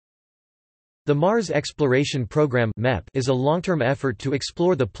The Mars Exploration Program is a long-term effort to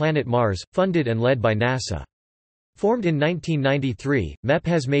explore the planet Mars, funded and led by NASA. Formed in 1993, MEP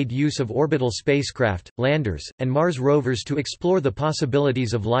has made use of orbital spacecraft, landers, and Mars rovers to explore the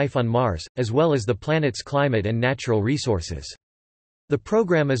possibilities of life on Mars, as well as the planet's climate and natural resources. The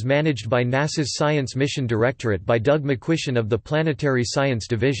program is managed by NASA's Science Mission Directorate by Doug McQuistion of the Planetary Science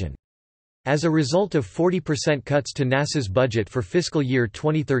Division. As a result of 40% cuts to NASA's budget for fiscal year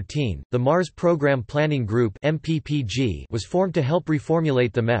 2013, the Mars Program Planning Group (MPPG) was formed to help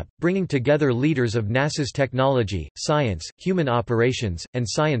reformulate the MEP, bringing together leaders of NASA's technology, science, human operations, and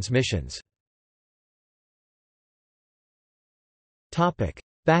science missions. Topic: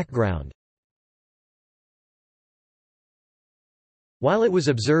 Background. While it was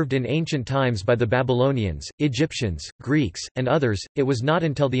observed in ancient times by the Babylonians, Egyptians, Greeks, and others, it was not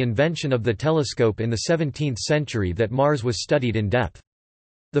until the invention of the telescope in the 17th century that Mars was studied in depth.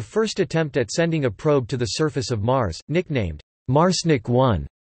 The first attempt at sending a probe to the surface of Mars, nicknamed Marsnik 1,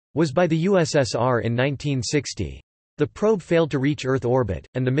 was by the USSR in 1960. The probe failed to reach Earth orbit,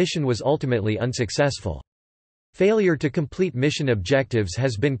 and the mission was ultimately unsuccessful. Failure to complete mission objectives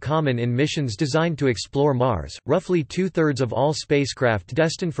has been common in missions designed to explore Mars. Roughly two-thirds of all spacecraft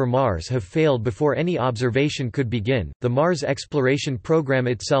destined for Mars have failed before any observation could begin. The Mars Exploration Program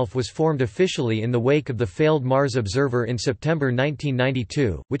itself was formed officially in the wake of the failed Mars Observer in September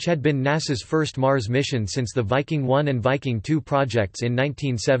 1992, which had been NASA's first Mars mission since the Viking 1 and Viking 2 projects in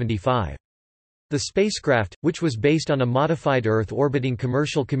 1975. The spacecraft, which was based on a modified Earth-orbiting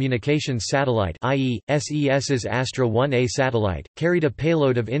commercial communications satellite, i.e., SES's Astra 1A satellite, carried a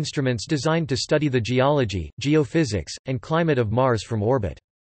payload of instruments designed to study the geology, geophysics, and climate of Mars from orbit.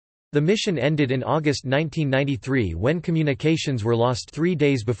 The mission ended in August 1993 when communications were lost 3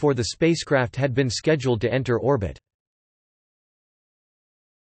 days before the spacecraft had been scheduled to enter orbit.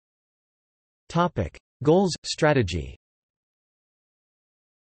 Goals, strategy.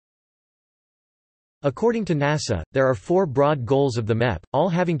 According to NASA, there are 4 broad goals of the MEP, all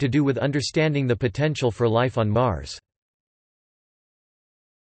having to do with understanding the potential for life on Mars.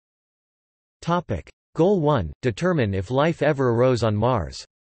 Goal 1 – Determine if life ever arose on Mars.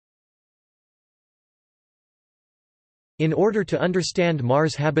 In order to understand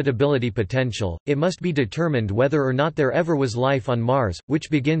Mars' habitability potential, it must be determined whether or not there ever was life on Mars,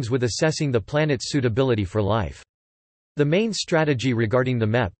 which begins with assessing the planet's suitability for life. The main strategy regarding the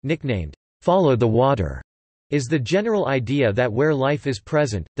MEP, nicknamed "Follow the water," is the general idea that where life is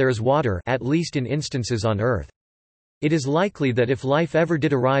present, there is water, at least in instances on Earth. It is likely that if life ever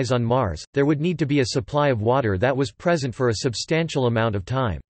did arise on Mars, there would need to be a supply of water that was present for a substantial amount of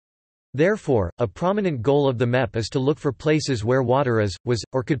time. Therefore, a prominent goal of the MEP is to look for places where water is, was,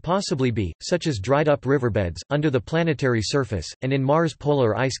 or could possibly be, such as dried-up riverbeds, under the planetary surface, and in Mars'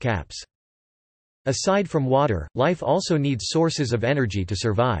 polar ice caps. Aside from water, life also needs sources of energy to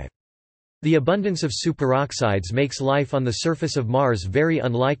survive. The abundance of superoxides makes life on the surface of Mars very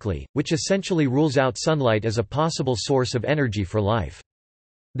unlikely, which essentially rules out sunlight as a possible source of energy for life.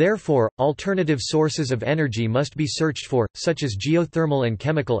 Therefore, alternative sources of energy must be searched for, such as geothermal and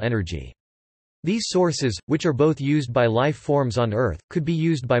chemical energy. These sources, which are both used by life forms on Earth, could be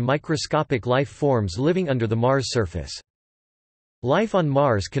used by microscopic life forms living under the Mars surface. Life on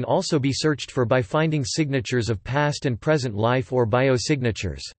Mars can also be searched for by finding signatures of past and present life or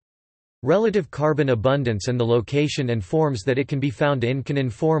biosignatures. Relative carbon abundance and the location and forms that it can be found in can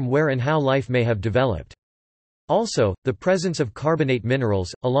inform where and how life may have developed. Also, the presence of carbonate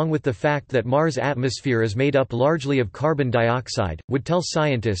minerals, along with the fact that Mars' atmosphere is made up largely of carbon dioxide, would tell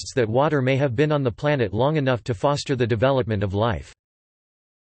scientists that water may have been on the planet long enough to foster the development of life.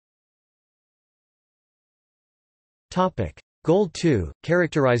 Goal 2 –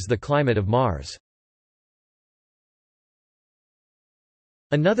 Characterize the climate of Mars.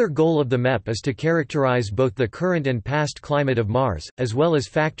 Another goal of the MEP is to characterize both the current and past climate of Mars, as well as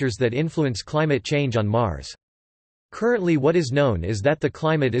factors that influence climate change on Mars. Currently what is known is that the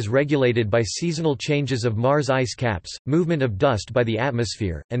climate is regulated by seasonal changes of Mars ice caps, movement of dust by the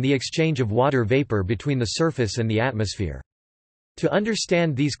atmosphere, and the exchange of water vapor between the surface and the atmosphere. To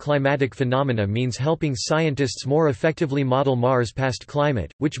understand these climatic phenomena means helping scientists more effectively model Mars' past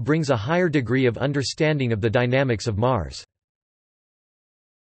climate, which brings a higher degree of understanding of the dynamics of Mars.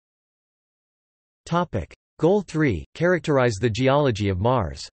 Goal 3 – Characterize the geology of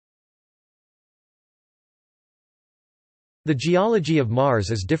Mars. The geology of Mars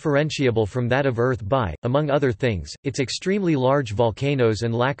is differentiable from that of Earth by, among other things, its extremely large volcanoes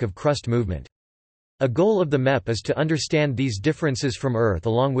and lack of crust movement. A goal of the MEP is to understand these differences from Earth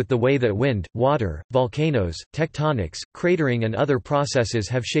along with the way that wind, water, volcanoes, tectonics, cratering and other processes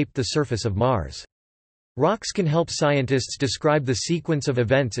have shaped the surface of Mars. Rocks can help scientists describe the sequence of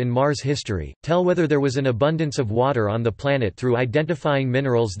events in Mars' history, tell whether there was an abundance of water on the planet through identifying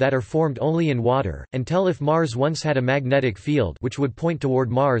minerals that are formed only in water, and tell if Mars once had a magnetic field which would point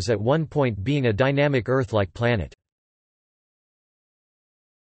toward Mars at one point being a dynamic Earth-like planet.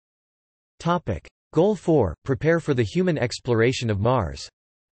 Goal 4 – Prepare for the human exploration of Mars.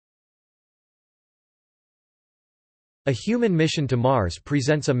 A human mission to Mars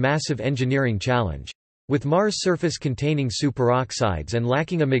presents a massive engineering challenge. With Mars' surface containing superoxides and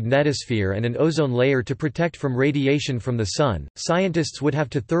lacking a magnetosphere and an ozone layer to protect from radiation from the Sun, scientists would have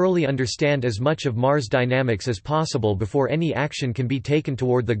to thoroughly understand as much of Mars' dynamics as possible before any action can be taken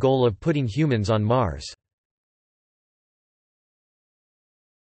toward the goal of putting humans on Mars.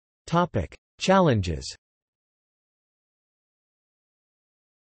 Challenges.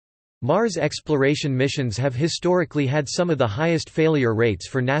 Mars exploration missions have historically had some of the highest failure rates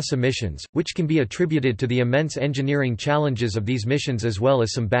for NASA missions, which can be attributed to the immense engineering challenges of these missions as well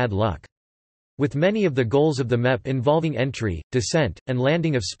as some bad luck. With many of the goals of the MEP involving entry, descent, and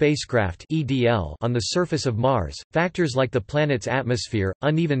landing of spacecraft (EDL) on the surface of Mars, factors like the planet's atmosphere,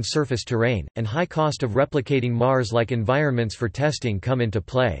 uneven surface terrain, and high cost of replicating Mars-like environments for testing come into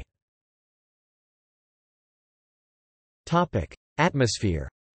play. Atmosphere.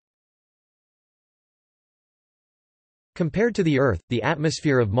 Compared to the Earth, the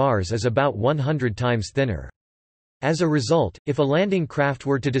atmosphere of Mars is about 100 times thinner. As a result, if a landing craft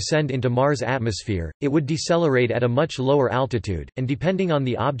were to descend into Mars' atmosphere, it would decelerate at a much lower altitude, and depending on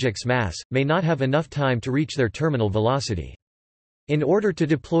the object's mass, may not have enough time to reach their terminal velocity. In order to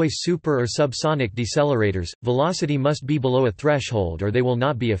deploy super or subsonic decelerators, velocity must be below a threshold or they will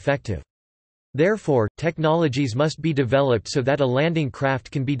not be effective. Therefore, technologies must be developed so that a landing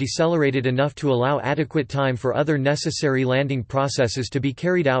craft can be decelerated enough to allow adequate time for other necessary landing processes to be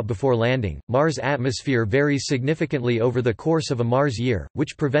carried out before landing. Mars' atmosphere varies significantly over the course of a Mars year,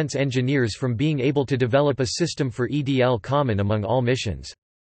 which prevents engineers from being able to develop a system for EDL common among all missions.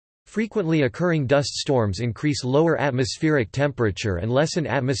 Frequently occurring dust storms increase lower atmospheric temperature and lessen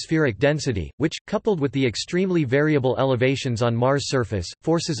atmospheric density, which, coupled with the extremely variable elevations on Mars' surface,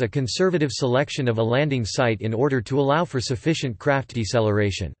 forces a conservative selection of a landing site in order to allow for sufficient craft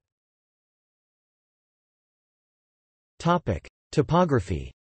deceleration.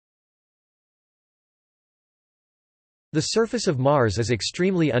 Topography. The surface of Mars is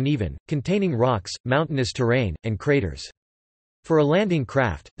extremely uneven, containing rocks, mountainous terrain, and craters. For a landing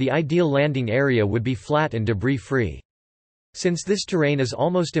craft, the ideal landing area would be flat and debris-free. Since this terrain is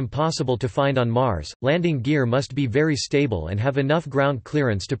almost impossible to find on Mars, landing gear must be very stable and have enough ground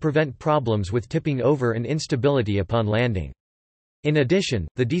clearance to prevent problems with tipping over and instability upon landing. In addition,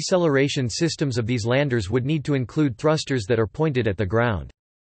 the deceleration systems of these landers would need to include thrusters that are pointed at the ground.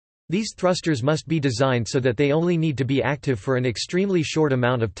 These thrusters must be designed so that they only need to be active for an extremely short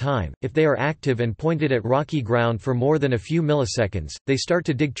amount of time. If they are active and pointed at rocky ground for more than a few milliseconds, they start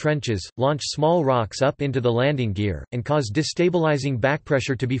to dig trenches, launch small rocks up into the landing gear, and cause destabilizing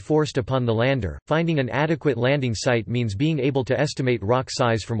backpressure to be forced upon the lander. Finding an adequate landing site means being able to estimate rock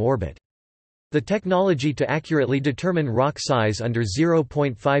size from orbit. The technology to accurately determine rock size under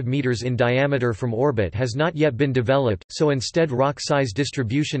 0.5 meters in diameter from orbit has not yet been developed, so instead rock size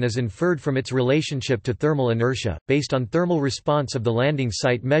distribution is inferred from its relationship to thermal inertia, based on thermal response of the landing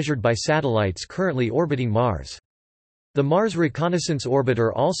site measured by satellites currently orbiting Mars. The Mars Reconnaissance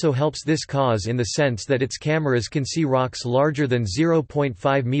Orbiter also helps this cause in the sense that its cameras can see rocks larger than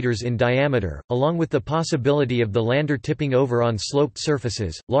 0.5 meters in diameter, along with the possibility of the lander tipping over on sloped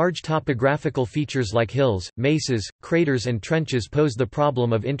surfaces. Large topographical features like hills, mesas, craters, and trenches pose the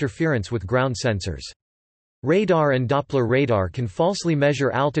problem of interference with ground sensors. Radar and Doppler radar can falsely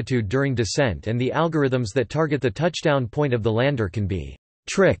measure altitude during descent, and the algorithms that target the touchdown point of the lander can be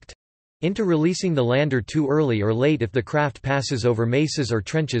tricked into releasing the lander too early or late if the craft passes over mesas or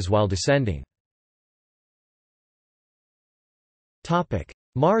trenches while descending.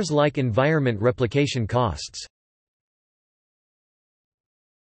 Mars-like environment replication costs.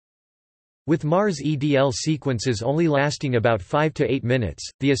 With Mars EDL sequences only lasting about 5 to 8 minutes,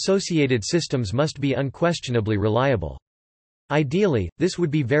 the associated systems must be unquestionably reliable. Ideally, this would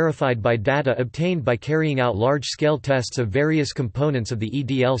be verified by data obtained by carrying out large-scale tests of various components of the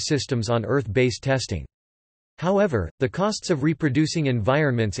EDL systems on Earth-based testing. However, the costs of reproducing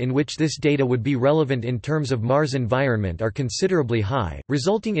environments in which this data would be relevant in terms of Mars environment are considerably high,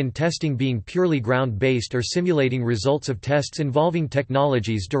 resulting in testing being purely ground-based or simulating results of tests involving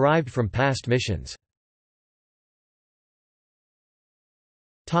technologies derived from past missions.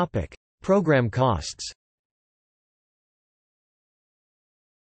 Program costs.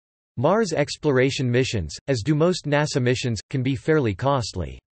 Mars exploration missions, as do most NASA missions, can be fairly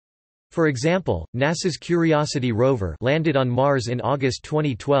costly. For example, NASA's Curiosity rover landed on Mars in August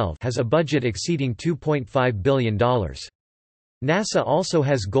 2012 has a budget exceeding $2.5 billion. NASA also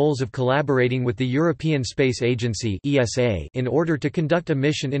has goals of collaborating with the European Space Agency (ESA) in order to conduct a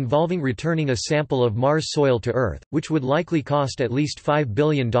mission involving returning a sample of Mars soil to Earth, which would likely cost at least $5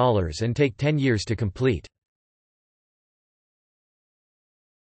 billion and take 10 years to complete.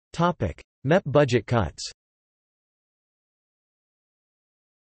 MEP budget cuts.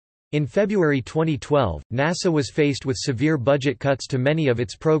 In February 2012, NASA was faced with severe budget cuts to many of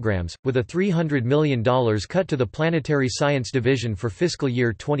its programs, with a $300 million cut to the Planetary Science Division for fiscal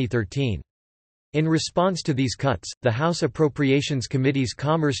year 2013. In response to these cuts, the House Appropriations Committee's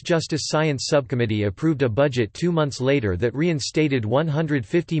Commerce Justice Science Subcommittee approved a budget 2 months later that reinstated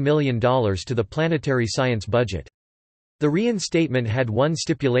 $150 million to the planetary science budget. The reinstatement had one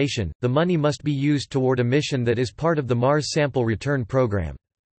stipulation: the money must be used toward a mission that is part of the Mars Sample Return Program.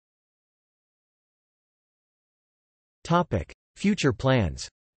 Future plans.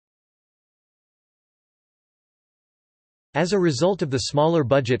 As a result of the smaller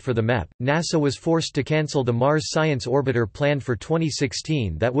budget for the MEP, NASA was forced to cancel the Mars Science Orbiter planned for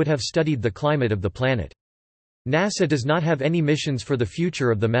 2016 that would have studied the climate of the planet. NASA does not have any missions for the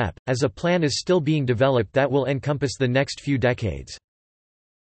future of the MEP, as a plan is still being developed that will encompass the next few decades.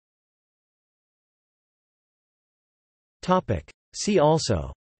 See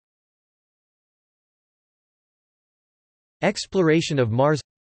also: Exploration of Mars,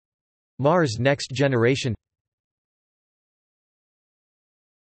 Mars Next Generation.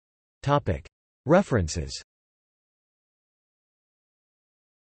 References.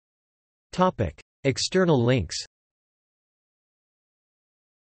 External links.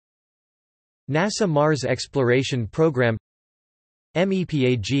 NASA Mars Exploration Program,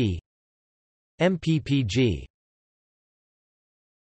 MEPAG, MPPG.